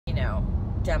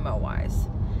demo-wise.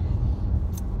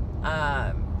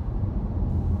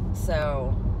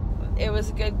 So it was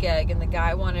a good gig, and the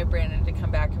guy wanted Brandon to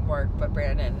come back and work, but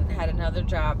Brandon had another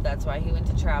job. That's why he went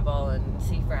to travel and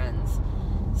see friends.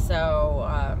 So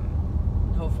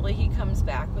hopefully he comes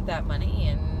back with that money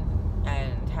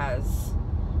and has,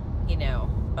 you know,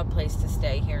 a place to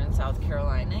stay here in South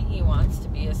Carolina. He wants to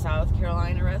be a South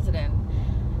Carolina resident.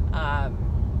 And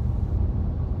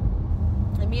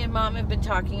me and Mom have been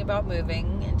talking about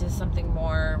moving into something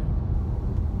more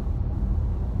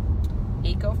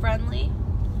eco-friendly.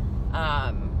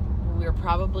 We're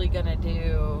probably gonna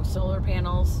do solar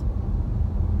panels,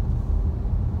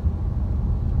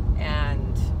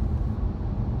 and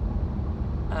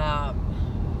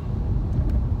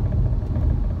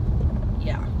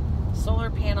yeah, solar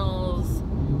panels.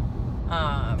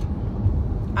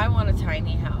 I want a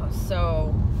tiny house,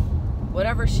 so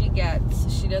whatever she gets,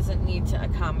 she doesn't need to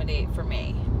accommodate for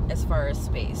me as far as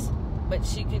space, but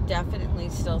she could definitely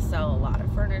still sell a lot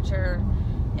of furniture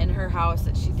in her house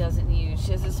that she doesn't use.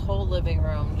 She has this whole living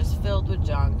room just filled with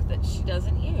junk that she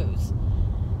doesn't use.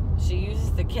 She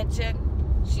uses the kitchen,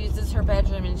 she uses her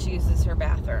bedroom, and she uses her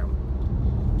bathroom.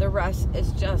 The rest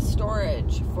is just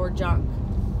storage for junk.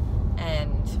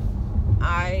 And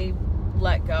I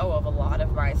let go of a lot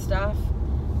of my stuff.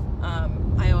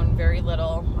 I own very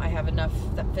little. I have enough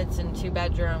that fits in 2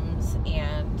 bedrooms,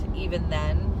 and even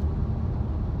then,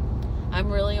 I'm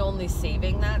really only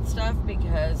saving that stuff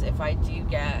because if I do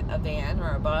get a van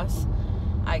or a bus,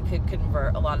 I could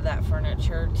convert a lot of that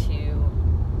furniture to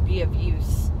be of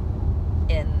use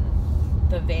in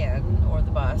the van or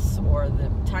the bus or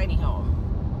the tiny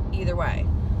home. Either way.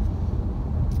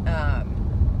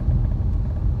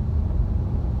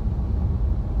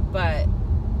 But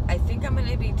I think I'm going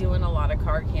to be doing a lot of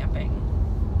car camping,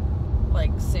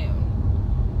 like, soon.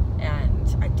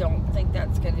 And I don't think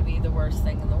that's going to be the worst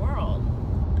thing in the world.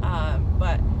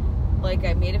 But, like,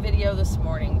 I made a video this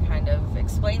morning kind of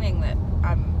explaining that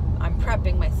I'm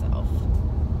prepping myself,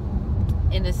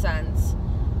 in a sense,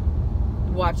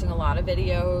 watching a lot of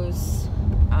videos.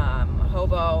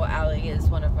 Hobo Allie is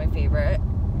one of my favorite.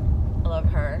 I love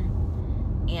her.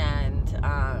 And,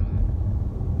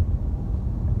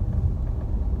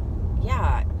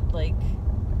 yeah, like,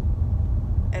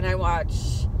 and I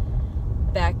watch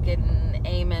Beck and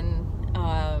Eamon.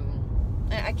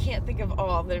 I can't think of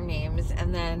all their names.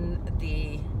 And then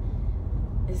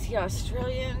is he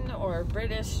Australian or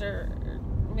British, or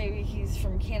maybe he's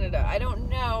from Canada? I don't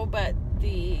know, but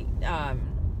the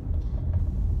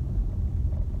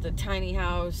tiny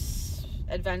house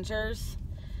adventures,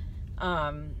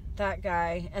 that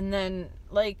guy. And then,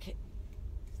 like,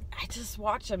 I just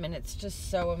watch them, and it's just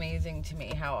so amazing to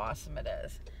me how awesome it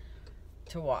is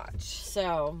to watch.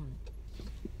 So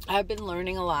I've been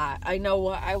learning a lot. I know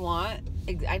what I want.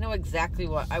 I know exactly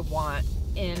what I want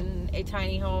in a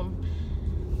tiny home.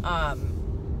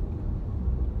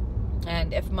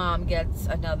 And if Mom gets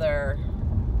another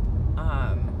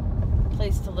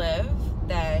place to live,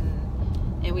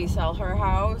 and we sell her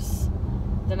house,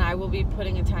 then I will be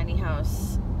putting a tiny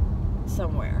house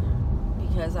somewhere,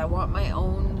 because I want my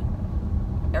own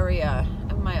area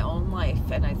and my own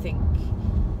life. And I think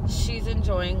she's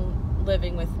enjoying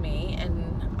living with me,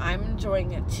 and I'm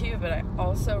enjoying it too, but I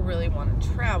also really want to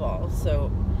travel.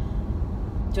 So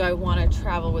do I want to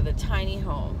travel with a tiny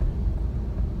home?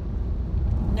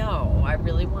 No, I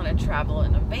really want to travel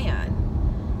in a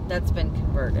van that's been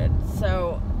converted.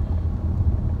 So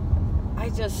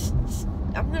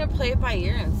I'm going to play it by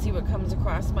ear and see what comes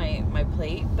across my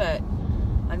plate. But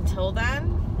until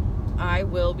then, I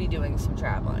will be doing some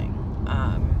traveling.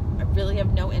 I really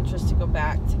have no interest to go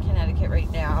back to Connecticut right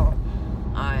now.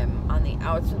 I'm on the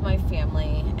outs with my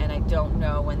family, and I don't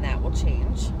know when that will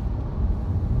change.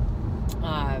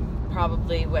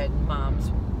 Probably when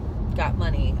Mom's got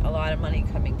money, a lot of money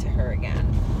coming to her again.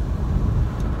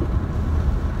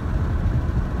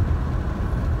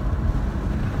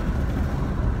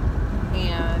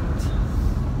 And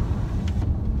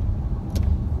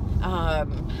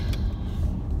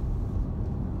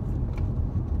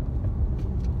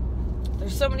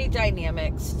there's so many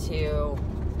dynamics to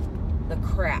the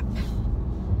crap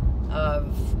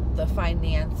of the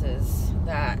finances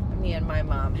that me and my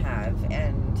mom have,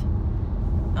 and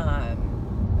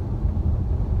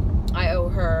I owe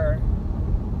her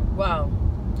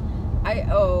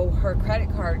credit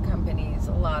card companies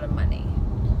a lot of money,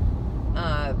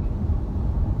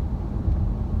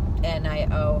 and I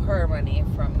owe her money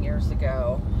from years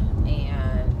ago,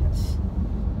 and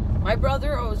my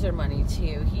brother owes her money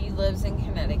too. He lives in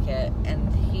Connecticut,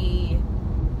 and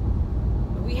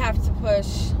we have to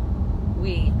push,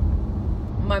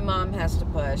 my mom has to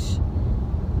push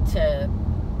to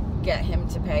get him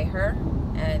to pay her,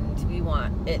 and we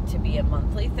want it to be a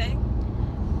monthly thing.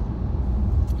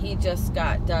 He just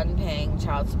got done paying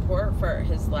child support for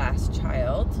his last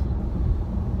child.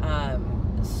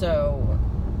 So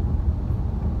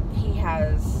he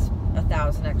has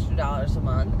 $1,000 extra a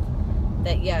month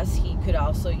that, yes, he could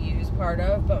also use part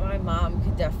of, but my mom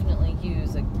could definitely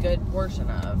use a good portion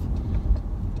of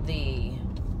the,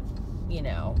 you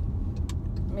know,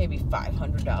 maybe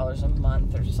 $500 a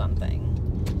month or something.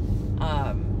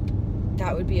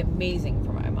 That would be amazing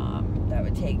for my mom. That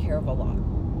would take care of a lot.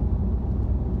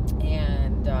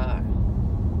 And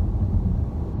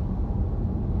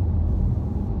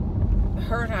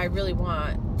her and I really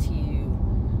want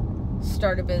to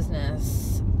start a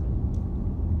business.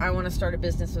 I want to start a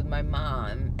business with my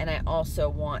mom, and I also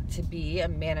want to be a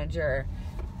manager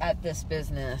at this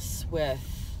business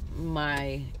with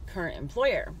my current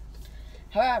employer.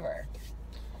 However,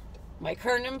 my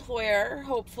current employer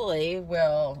hopefully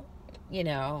will, you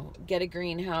know, get a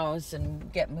greenhouse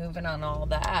and get moving on all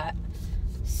that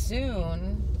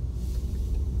soon,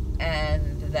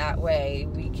 and that way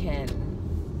we can,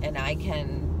 and I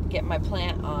can get my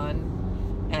plant on,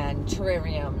 and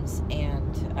terrariums,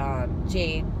 and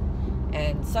jade,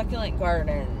 and succulent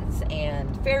gardens,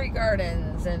 and fairy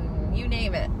gardens, and you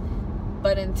name it.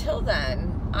 But until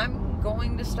then, I'm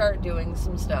going to start doing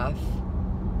some stuff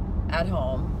at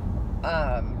home,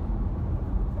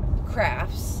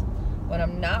 crafts. When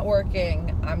I'm not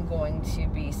working, I'm going to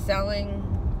be selling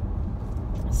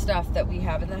stuff that we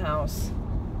have in the house,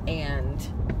 and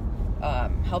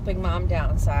helping mom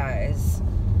downsize,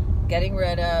 getting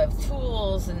rid of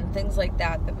tools and things like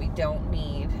that that we don't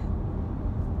need.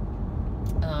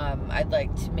 I'd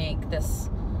like to make this,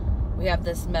 we have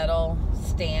this metal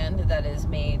stand that is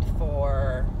made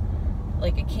for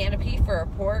like a canopy for a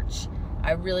porch.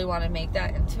 I really want to make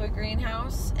that into a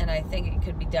greenhouse, and I think it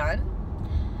could be done.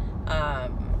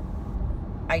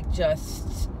 I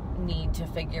just need to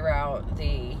figure out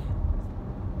the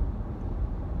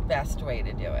best way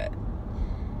to do it.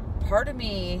 Part of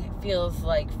me feels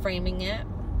like framing it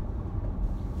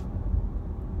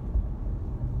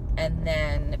and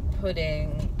then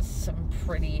putting some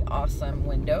pretty awesome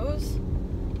windows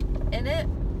in it,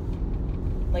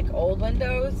 like old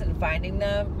windows, and finding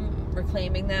them,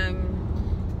 reclaiming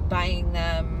them, buying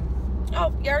them.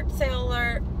 Oh, yard sale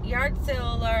alert, yard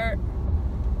sale alert.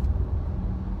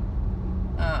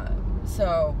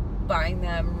 So buying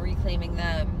them, reclaiming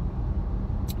them,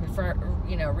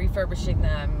 refurbishing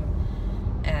them,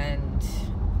 and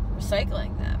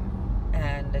recycling them.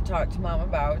 And I talked to mom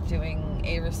about doing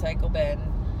a recycle bin.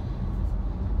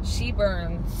 She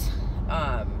burns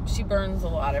a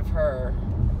lot of her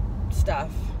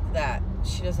stuff that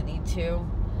she doesn't need to,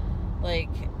 like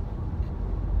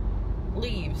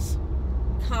leaves,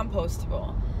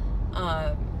 compostable,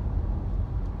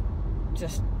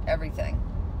 just everything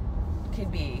could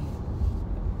be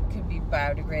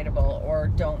biodegradable. Or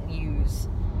don't use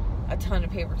a ton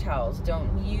of paper towels,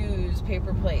 don't use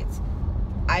paper plates.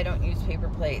 I don't use paper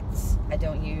plates. I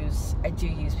do use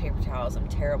paper towels. I'm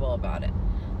terrible about it.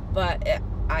 But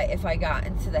if I got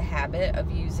into the habit of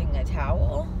using a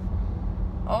towel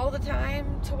all the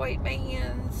time to wipe my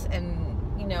hands and,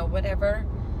 whatever,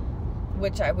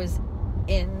 which I was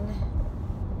in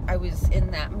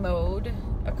that mode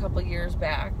a couple years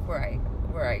back where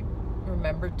I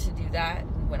remembered to do that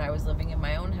when I was living in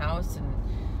my own house and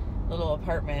little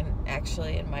apartment,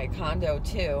 actually in my condo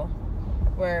too,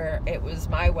 where it was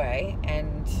my way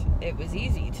and it was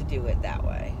easy to do it that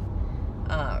way.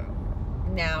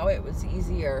 Now it was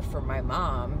easier for my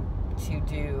mom to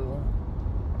do,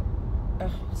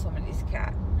 somebody's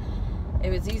cat. It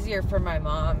was easier for my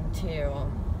mom to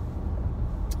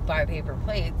buy paper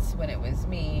plates when it was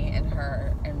me and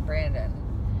her and Brandon.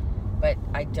 But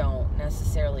I don't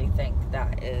necessarily think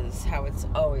that is how it's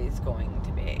always going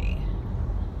to be.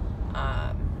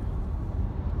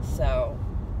 So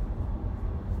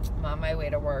I'm on my way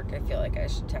to work. I feel like I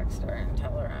should text her and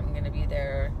tell her I'm going to be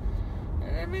there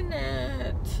in a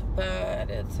minute. But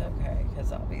it's okay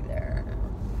because I'll be there.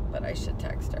 But I should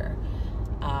text her.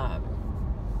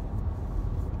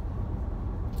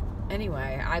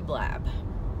 Anyway, I blab.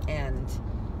 And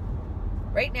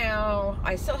right now,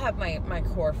 I still have my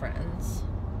core friends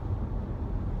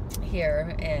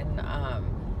here in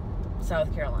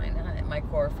South Carolina. And my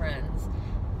core friends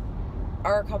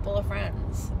are a couple of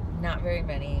friends. Not very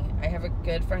many. I have a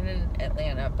good friend in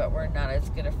Atlanta, but we're not as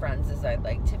good of friends as I'd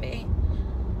like to be.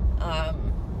 I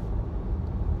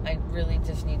really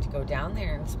just need to go down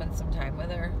there and spend some time with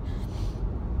her.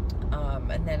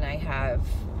 And then I have,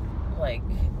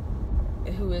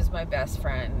 who is my best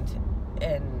friend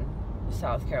in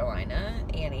South Carolina,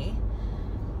 Annie,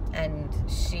 and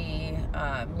she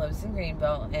lives in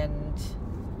Greenville, and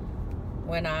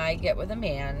when I get with a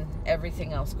man,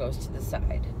 everything else goes to the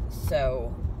side.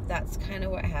 So that's kind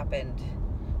of what happened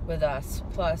with us.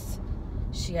 Plus,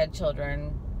 she had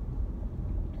children,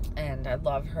 and I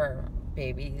love her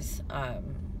babies,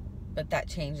 but that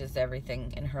changes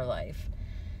everything in her life.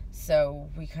 So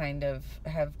we kind of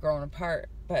have grown apart,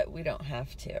 but we don't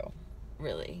have to,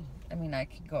 really. I mean, I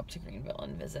could go up to Greenville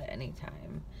and visit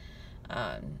anytime.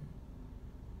 And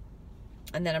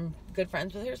then I'm good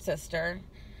friends with her sister.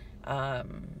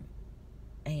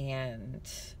 And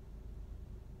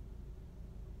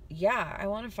yeah, I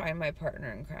want to find my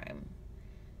partner in crime.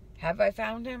 Have I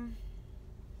found him?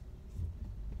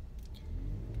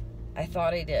 I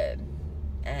thought I did.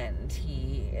 And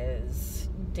he is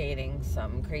dating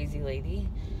some crazy lady,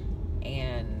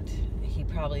 and he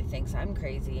probably thinks I'm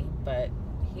crazy, but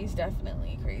he's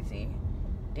definitely crazy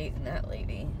dating that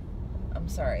lady. I'm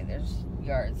sorry, there's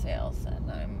yard sales and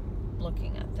I'm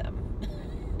looking at them.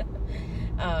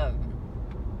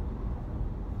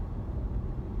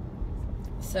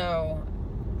 So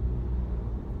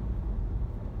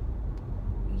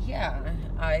yeah,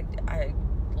 I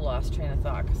lost train of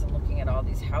thought because I'm looking at all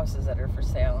these houses that are for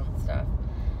sale and stuff.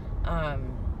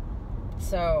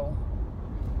 So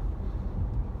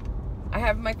I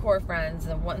have my core friends,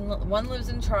 and one lives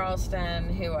in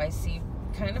Charleston, who I see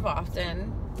kind of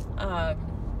often.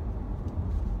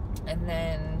 And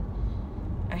then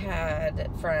I had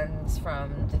friends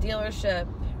from the dealership,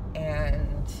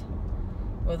 and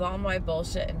with all my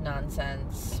bullshit and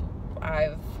nonsense,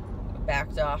 I've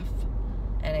backed off,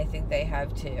 and I think they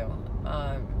have too.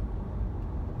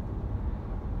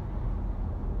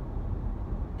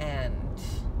 And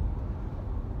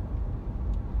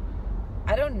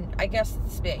I guess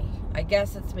it's me. I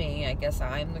guess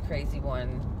I'm the crazy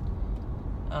one.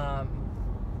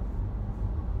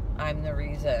 I'm the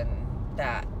reason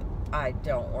that I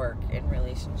don't work in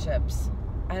relationships.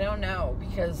 I don't know,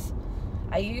 because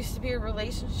I used to be a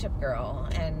relationship girl,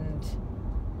 and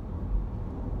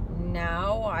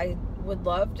now I would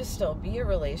love to still be a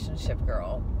relationship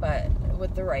girl, but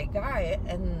with the right guy,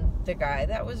 and the guy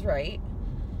that was right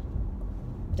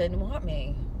didn't want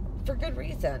me for good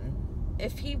reason.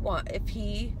 If he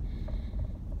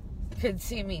could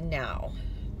see me now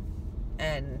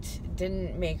and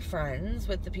didn't make friends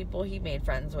with the people he made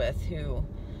friends with, who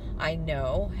I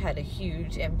know had a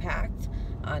huge impact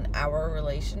on our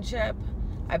relationship,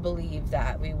 I believe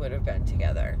that we would have been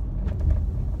together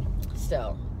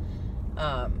still.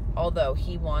 Although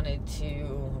he wanted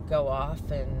to go off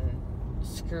and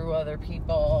screw other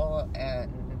people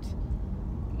and,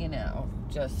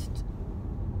 just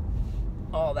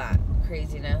all that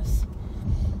craziness.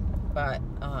 But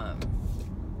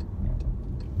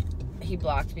he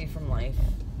blocked me from life.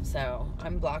 So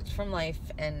I'm blocked from life,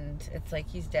 and it's like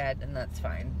he's dead, and that's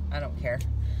fine. I don't care.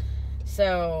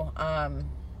 So I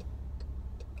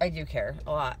do care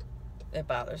a lot. It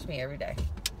bothers me every day,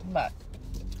 but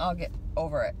I'll get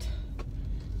over it.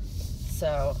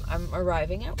 So I'm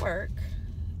arriving at work.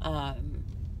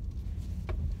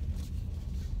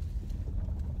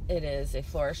 It is a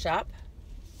florist shop,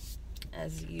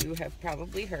 as you have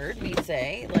probably heard me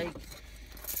say like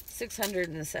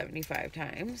 675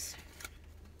 times.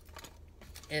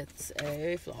 It's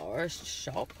a florist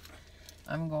shop.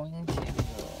 I'm going to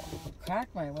crack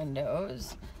my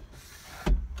windows,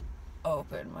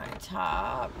 open my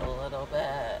top a little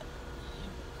bit,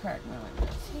 crack my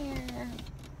windows here.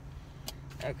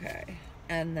 Okay,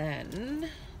 and then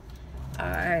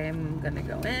I'm gonna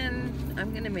go in,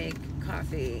 I'm gonna make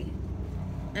coffee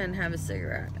and have a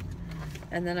cigarette,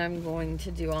 and then I'm going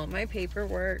to do all my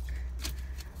paperwork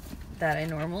that I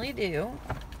normally do,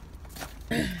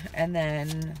 and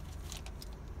then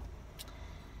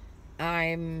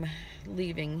I'm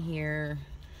leaving here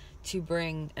to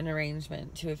bring an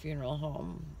arrangement to a funeral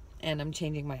home, and I'm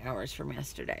changing my hours from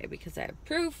yesterday because I have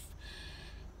proof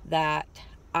that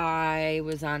I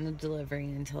was on the delivery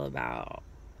until about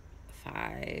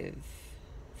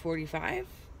 5:45,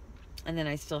 and then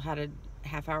I still had a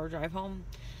half-hour drive home.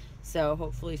 So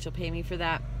hopefully she'll pay me for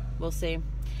that. We'll see.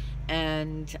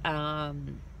 And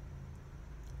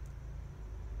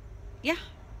yeah,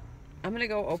 I'm gonna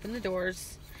go open the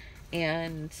doors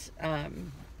and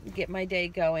get my day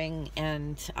going,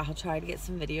 and I'll try to get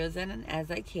some videos in as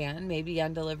I can, maybe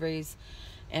on deliveries.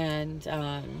 And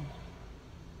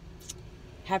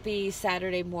happy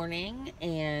Saturday morning,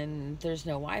 and there's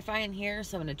no Wi-Fi in here,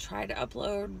 so I'm going to try to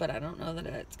upload, but I don't know that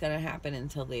it's going to happen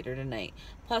until later tonight.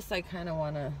 Plus, I kind of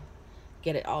want to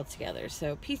get it all together.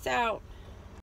 So, peace out.